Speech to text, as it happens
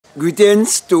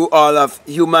Greetings to all of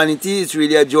humanity. It's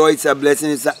really a joy, it's a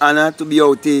blessing, it's an honor to be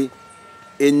out here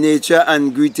in nature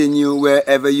and greeting you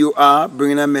wherever you are,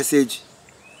 bringing a message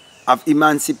of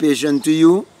emancipation to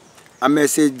you, a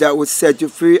message that would set you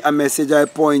free, a message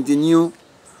that pointing you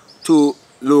to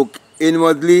look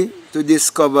inwardly to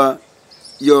discover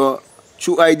your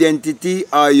true identity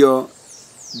or your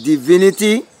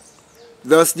divinity.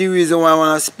 That's the reason why I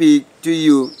want to speak to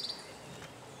you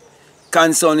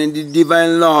concerning the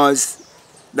divine laws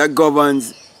that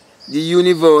governs the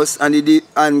universe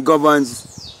and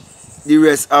governs the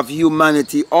rest of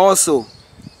humanity also.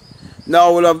 Now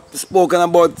I will have spoken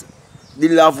about the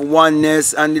law of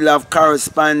oneness and the law of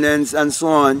correspondence and so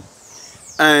on,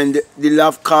 and the law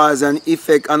of cause and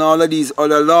effect and all of these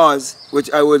other laws, which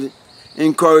I would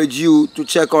encourage you to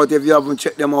check out if you haven't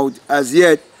checked them out as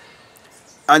yet.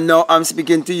 And now I'm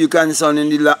speaking to you concerning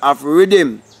the law of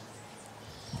rhythm,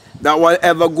 that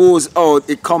whatever goes out,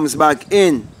 it comes back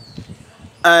in.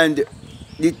 And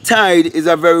the tide is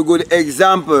a very good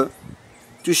example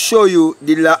to show you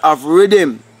the law of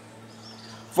rhythm.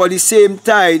 For the same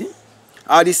tide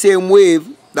or the same wave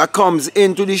that comes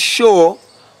into the shore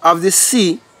of the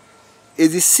sea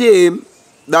is the same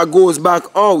that goes back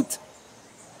out.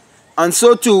 And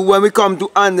so too, when we come to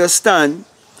understand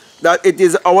that it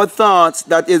is our thoughts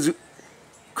that is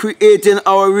creating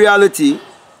our reality,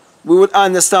 we would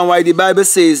understand why the Bible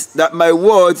says that my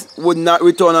words would not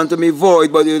return unto me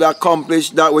void, but it would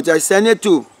accomplish that which I send it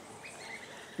to.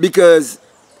 Because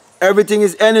everything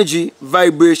is energy,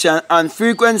 vibration, and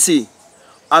frequency.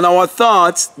 And our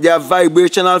thoughts, they are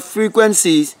vibrational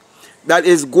frequencies that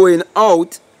is going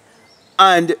out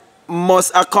and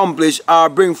must accomplish or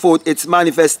bring forth its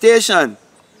manifestation.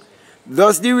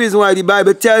 That's the reason why the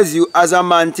Bible tells you, as a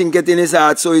man thinketh in his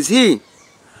heart, so is he.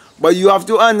 But you have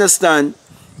to understand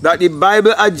that the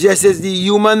Bible addresses the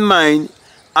human mind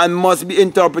and must be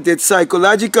interpreted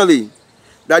psychologically.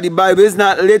 That the Bible is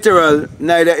not literal,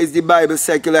 neither is the Bible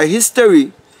secular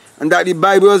history, and that the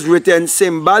Bible was written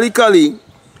symbolically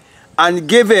and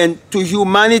given to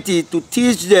humanity to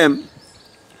teach them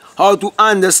how to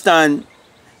understand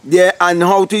and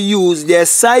how to use their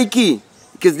psyche,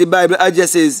 because the Bible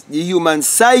addresses the human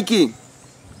psyche.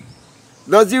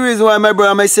 That's the reason why, my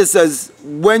brother and my sisters,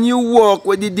 when you walk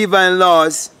with the divine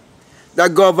laws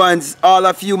that governs all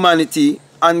of humanity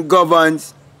and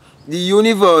governs the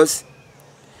universe,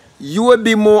 you will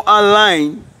be more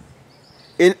aligned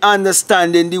in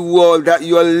understanding the world that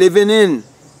you are living in.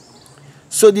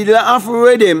 So the law of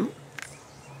rhythm,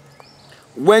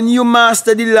 when you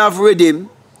master the law of rhythm,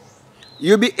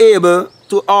 you'll be able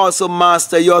to also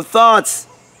master your thoughts,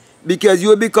 because you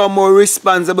will become more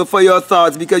responsible for your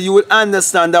thoughts, because you will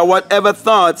understand that whatever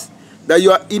thoughts that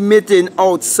you are emitting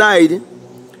outside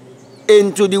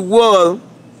into the world,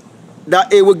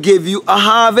 that it will give you a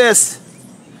harvest.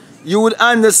 You would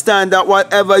understand that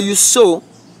whatever you sow,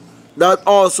 that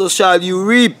also shall you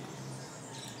reap.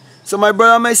 So my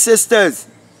brother and my sisters,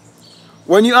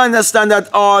 when you understand that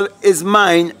all is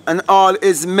mind and all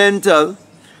is mental,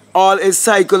 all is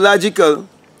psychological,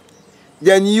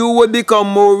 then you will become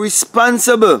more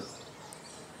responsible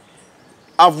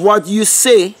of what you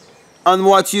say and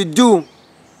what you do,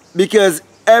 because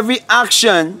every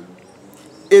action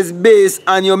is based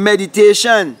on your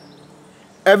meditation.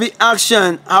 Every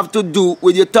action have to do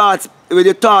with your thoughts, with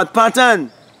your thought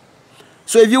pattern.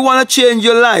 So if you want to change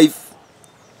your life,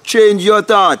 change your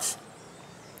thoughts.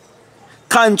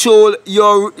 Control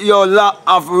your law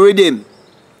of rhythm.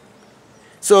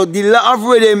 So the law of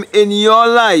rhythm in your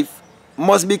life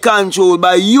must be controlled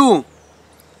by you,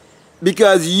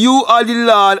 because you are the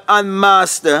Lord and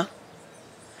Master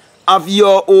of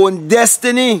your own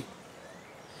destiny.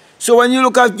 So when you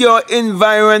look at your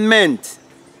environment,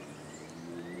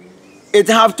 it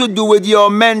have to do with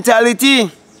your mentality.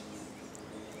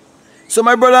 So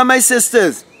my brother and my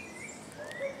sisters,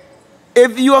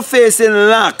 if you are facing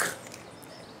lack,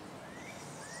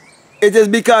 it is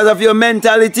because of your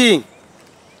mentality.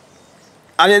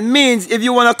 And it means if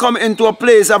you want to come into a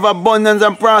place of abundance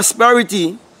and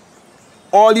prosperity,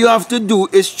 all you have to do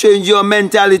is change your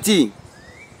mentality.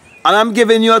 And I'm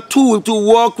giving you a tool to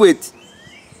work with.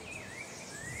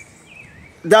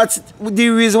 That's the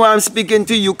reason why I'm speaking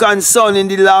to you concerning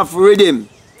the law of rhythm.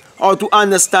 How to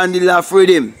understand the law of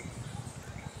rhythm.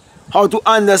 How to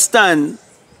understand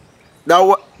that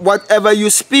whatever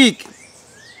you speak,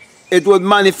 it will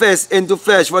manifest into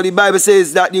flesh. For the Bible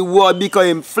says that the word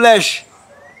became flesh,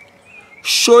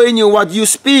 showing you what you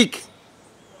speak.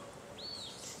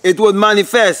 It will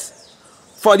manifest.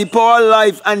 For the power of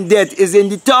life and death is in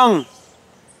the tongue.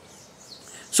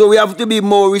 So we have to be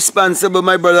more responsible,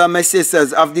 my brothers and my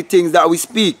sisters, of the things that we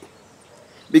speak.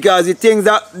 Because the things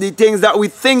that we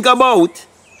think about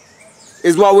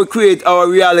is what will create our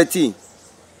reality.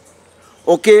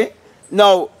 Okay?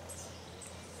 Now,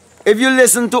 if you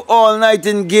listen to All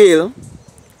Nightingale,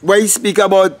 where he speak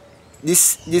about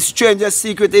this strangest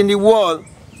secret in the world,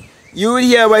 you will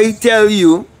hear where he tell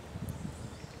you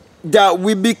that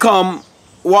we become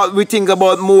what we think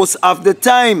about most of the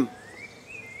time.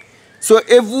 So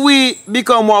if we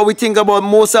become what we think about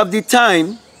most of the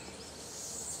time,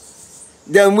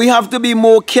 then we have to be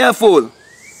more careful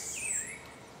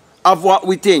of what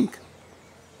we think.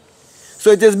 So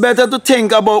it is better to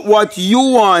think about what you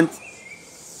want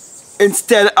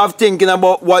instead of thinking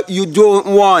about what you don't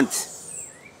want.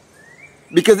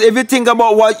 Because if you think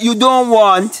about what you don't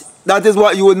want, that is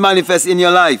what you would manifest in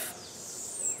your life.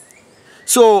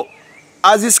 So,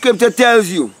 as the scripture tells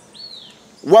you,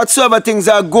 whatsoever things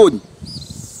are good,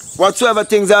 whatsoever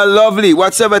things are lovely,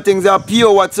 whatsoever things are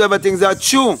pure, whatsoever things are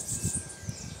true,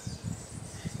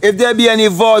 if there be any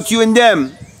virtue in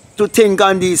them, to think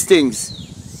on these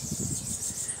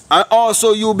things. And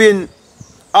also you've been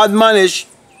admonished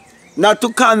not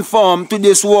to conform to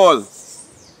this world,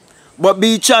 but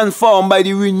be transformed by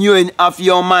the renewing of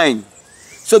your mind.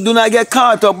 So do not get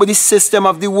caught up with the system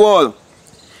of the world,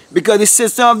 because the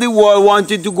system of the world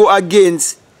wanted to go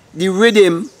against the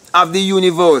rhythm of the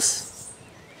universe.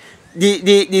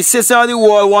 The system of the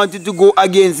world wanted to go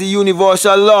against the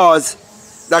universal laws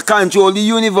that control the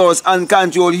universe and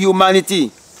control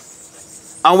humanity.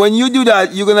 And when you do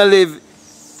that, you're going to live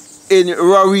in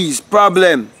worries,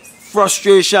 problem,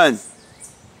 frustration.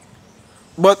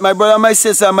 But my brother, my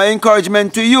sister, my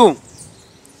encouragement to you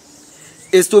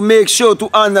is to make sure to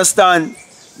understand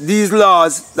these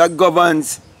laws that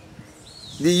governs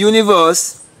the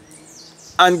universe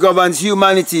and governs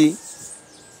humanity,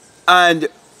 and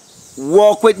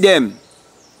walk with them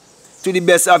to the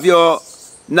best of your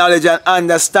knowledge and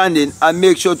understanding, and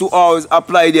make sure to always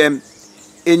apply them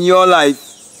in your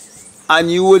life,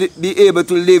 and you would be able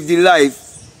to live the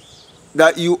life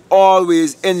that you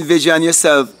always envision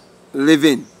yourself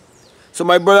living. So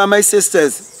my brother and my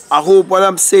sisters, I hope what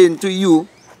I'm saying to you,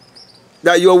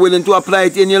 that you're willing to apply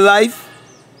it in your life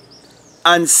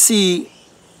and see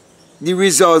the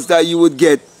results that you would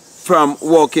get from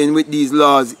walking with these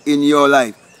laws in your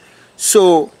life.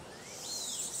 So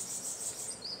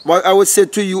what I would say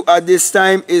to you at this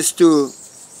time is to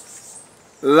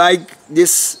like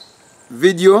this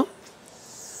video,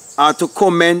 or to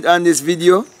comment on this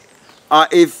video, or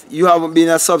if you haven't been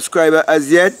a subscriber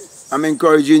as yet, I'm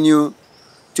encouraging you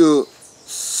to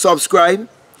subscribe.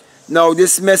 Now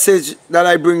this message that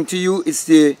I bring to you is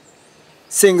the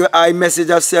single eye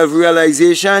message of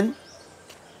self-realization,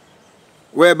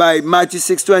 whereby Matthew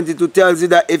 6:22 tells you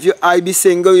that if your eye be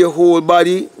single, your whole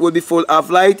body will be full of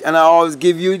light. And I always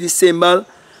give you the symbol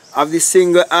of the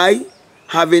single eye,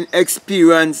 having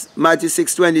experienced Matthew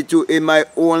 6:22 in my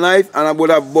own life, and I would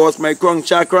have burst my crown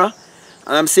chakra.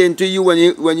 And I'm saying to you,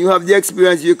 when you have the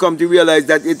experience, you come to realize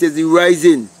that it is the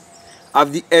rising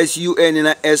of the S-U-N and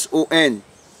a S-O-N.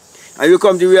 And you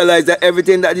come to realize that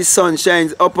everything that the sun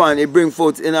shines upon, it brings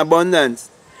forth in abundance.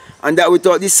 And that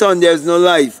without the sun, there is no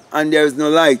life and there is no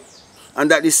light.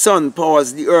 And that the sun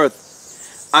powers the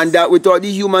earth. And that without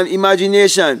the human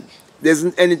imagination, there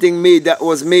isn't anything made that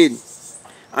was made.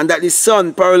 And that the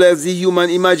sun parallels the human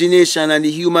imagination, and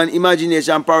the human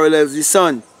imagination parallels the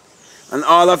sun. And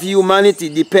all of humanity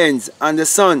depends on the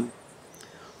sun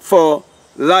for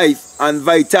life and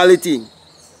vitality.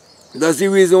 That's the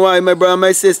reason why, my brother and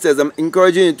my sisters, I'm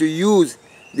encouraging you to use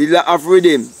the law of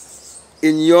rhythm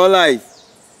in your life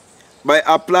by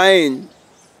applying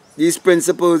these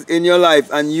principles in your life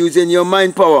and using your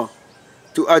mind power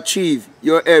to achieve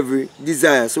your every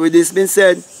desire. So with this being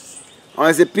said, I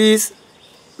want to say peace,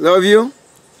 love you,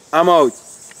 I'm out.